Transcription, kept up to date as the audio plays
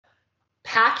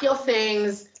pack your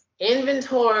things,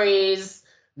 inventories,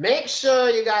 make sure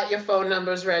you got your phone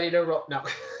numbers ready to roll. No,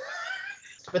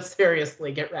 but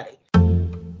seriously, get ready.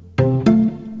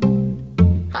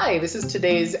 Hi, this is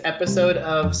today's episode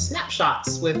of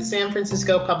Snapshots with San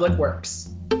Francisco Public Works.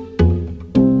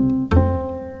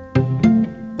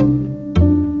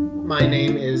 My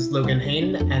name is Logan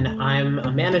Hehn, and I'm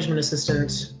a management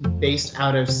assistant based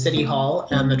out of City Hall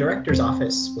and the director's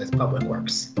office with Public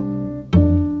Works.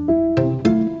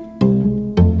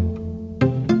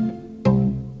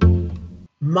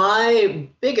 My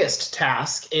biggest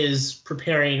task is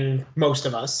preparing most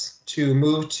of us to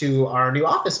move to our new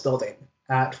office building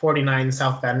at 49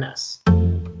 South Van Ness.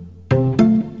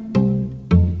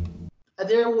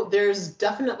 There's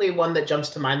definitely one that jumps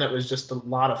to mind that was just a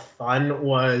lot of fun,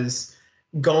 was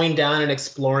going down and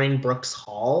exploring Brooks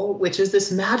Hall, which is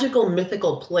this magical,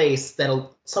 mythical place that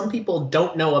some people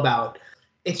don't know about.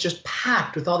 It's just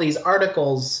packed with all these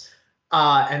articles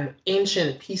and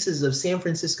ancient pieces of San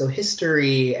Francisco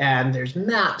history, and there's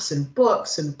maps and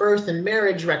books and birth and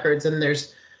marriage records, and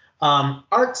there's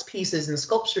arts pieces and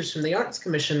sculptures from the Arts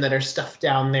Commission that are stuffed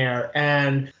down there.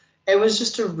 And it was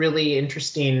just a really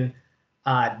interesting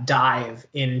dive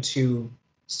into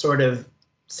sort of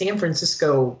San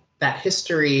Francisco, that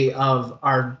history of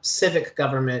our civic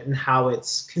government and how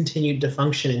it's continued to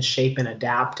function and shape and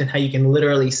adapt, and how you can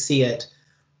literally see it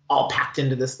all packed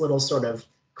into this little sort of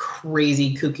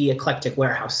crazy, kooky, eclectic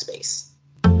warehouse space.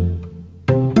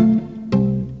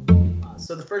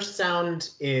 So the first sound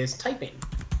is typing.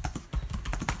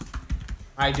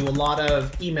 I do a lot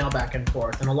of email back and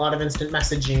forth and a lot of instant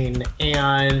messaging,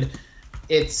 and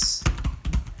it's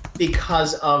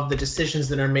because of the decisions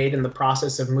that are made in the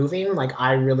process of moving. Like,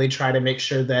 I really try to make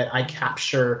sure that I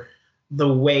capture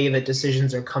the way that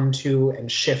decisions are come to and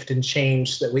shift and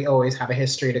change, so that we always have a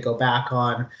history to go back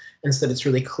on, and so that it's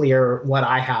really clear what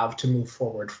I have to move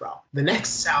forward from. The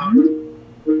next sound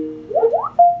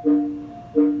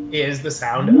is the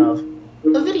sound of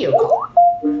a video call.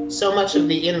 So much of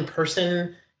the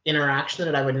in-person interaction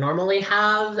that I would normally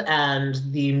have and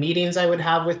the meetings I would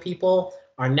have with people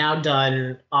are now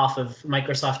done off of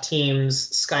Microsoft Teams,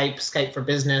 Skype for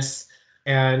Business,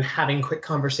 and having quick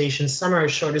conversations. Some are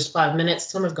as short as 5 minutes,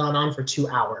 some have gone on for 2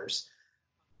 hours.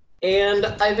 And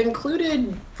I've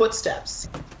included footsteps.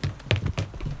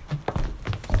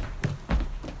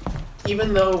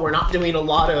 Even though we're not doing a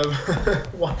lot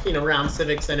of walking around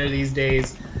Civic Center these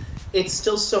days, it's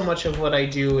still so much of what I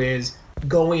do is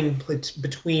going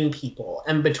between people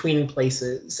and between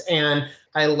places. And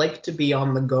I like to be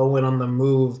on the go and on the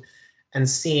move and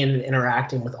seeing and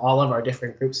interacting with all of our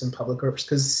different groups in Public Works,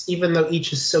 because even though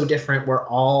each is so different, we're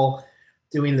all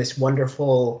doing this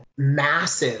wonderful,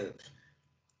 massive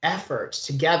effort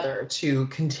together to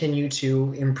continue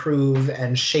to improve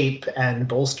and shape and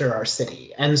bolster our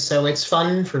city. And so it's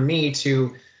fun for me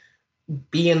to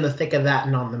be in the thick of that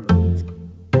and on the move.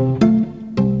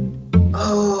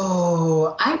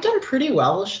 Oh, I've done pretty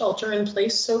well with shelter in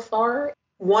place so far.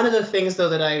 One of the things, though,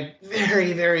 that I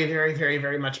very, very, very, very,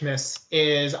 very much miss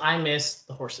is I miss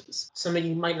the horses. Some of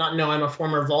you might not know I'm a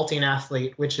former vaulting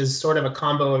athlete, which is sort of a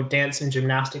combo of dance and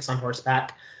gymnastics on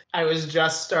horseback. I was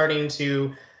just starting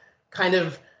to kind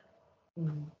of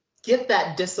get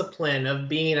that discipline of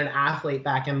being an athlete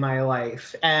back in my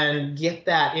life and get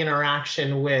that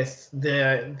interaction with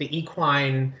the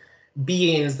equine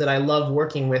beings that I love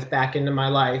working with back into my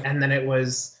life. And then it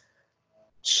was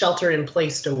shelter in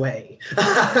place away,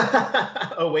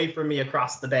 away from me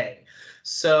across the bay.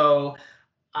 So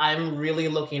I'm really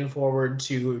looking forward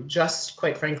to just,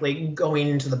 quite frankly, going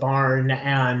into the barn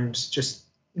and just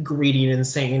greeting and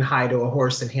saying hi to a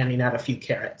horse and handing out a few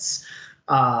carrots.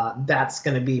 That's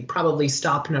going to be probably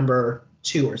stop number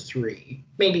 2 or 3,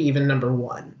 maybe even number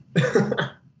 1.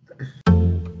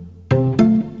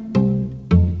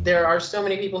 There are so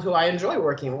many people who I enjoy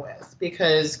working with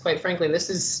because, quite frankly, this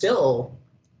is still,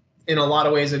 in a lot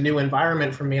of ways, a new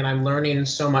environment for me, and I'm learning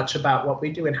so much about what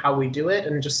we do and how we do it,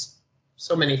 and just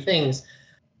so many things.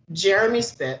 Jeremy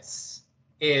Spitz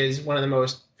is one of the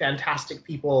most fantastic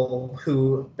people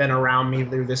who've been around me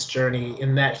through this journey,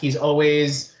 in that he's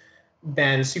always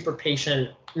been super patient,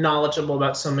 knowledgeable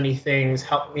about so many things,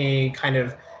 helped me kind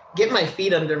of get my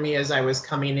feet under me as I was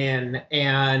coming in,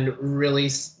 and really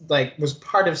was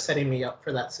part of setting me up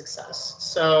for that success.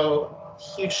 So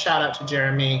huge shout out to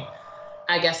Jeremy.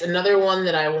 I guess another one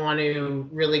that I want to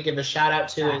really give a shout out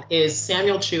to is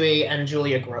Samuel Chewy and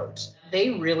Julia Grote. They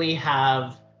really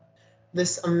have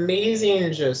this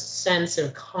amazing just sense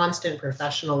of constant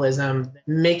professionalism,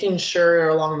 making sure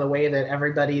along the way that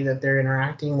everybody that they're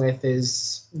interacting with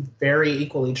is very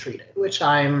equally treated, which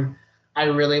I'm I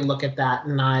really look at that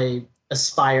and I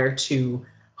aspire to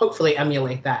hopefully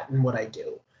emulate that in what I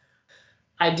do.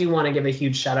 I do want to give a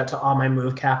huge shout out to all my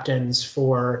move captains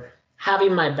for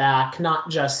having my back, not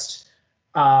just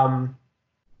on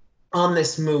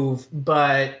this move,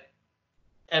 but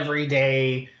every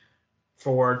day,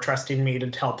 for trusting me to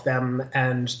help them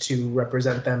and to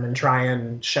represent them and try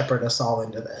and shepherd us all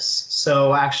into this.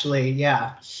 So actually,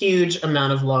 yeah, huge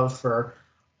amount of love for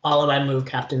all of my move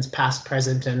captains, past,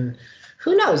 present, and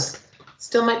who knows,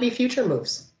 still might be future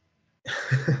moves.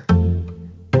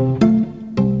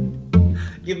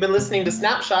 You've been listening to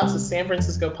Snapshots with San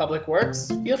Francisco Public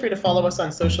Works. Feel free to follow us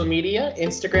on social media,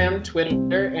 Instagram,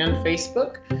 Twitter, and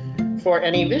Facebook for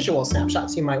any visual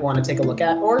snapshots you might want to take a look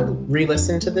at or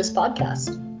re-listen to this podcast.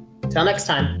 Till next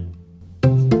time.